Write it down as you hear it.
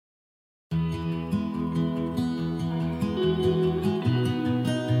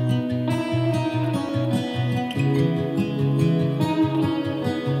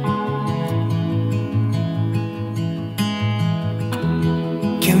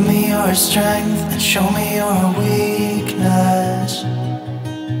your strength and show me your weakness.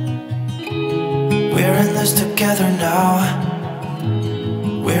 We're in this together now.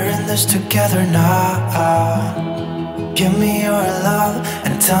 We're in this together now. Give me your love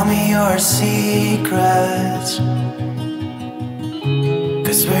and tell me your secrets.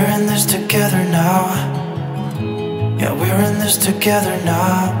 'Cause we're in this together now. Yeah, we're in this together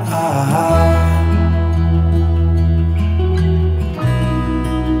now.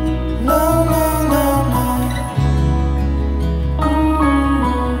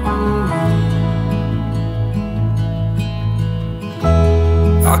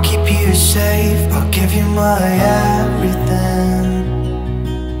 I'll keep you safe, I'll give you my everything.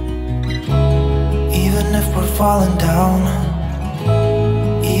 Even if we're falling down,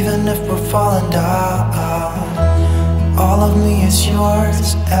 even if we're falling down, all of me is yours,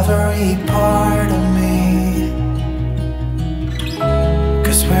 every part of me.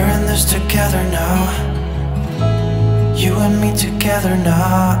 'Cause we're in this together now. You and me together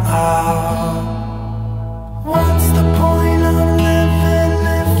now. What's the point of living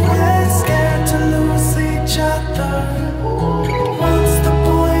if we're scared to lose each other? What's the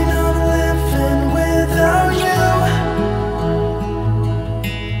point of living without you?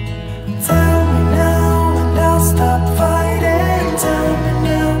 Tell me now and I'll stop fighting. Tell me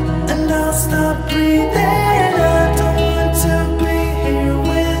now and I'll stop breathing. I don't want to be here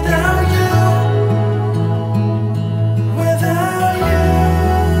without you. Without you.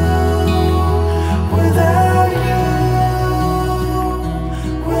 Without you.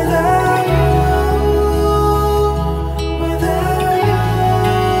 Without you. Without you.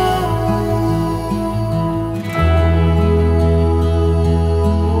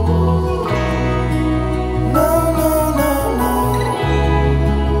 No, no, no, no.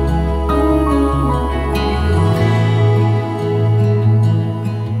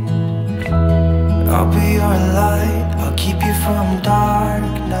 I'll be your light, I'll keep you from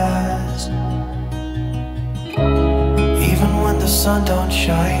darkness. Even when the sun don't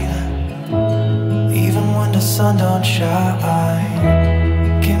shine, even when the sun don't shine.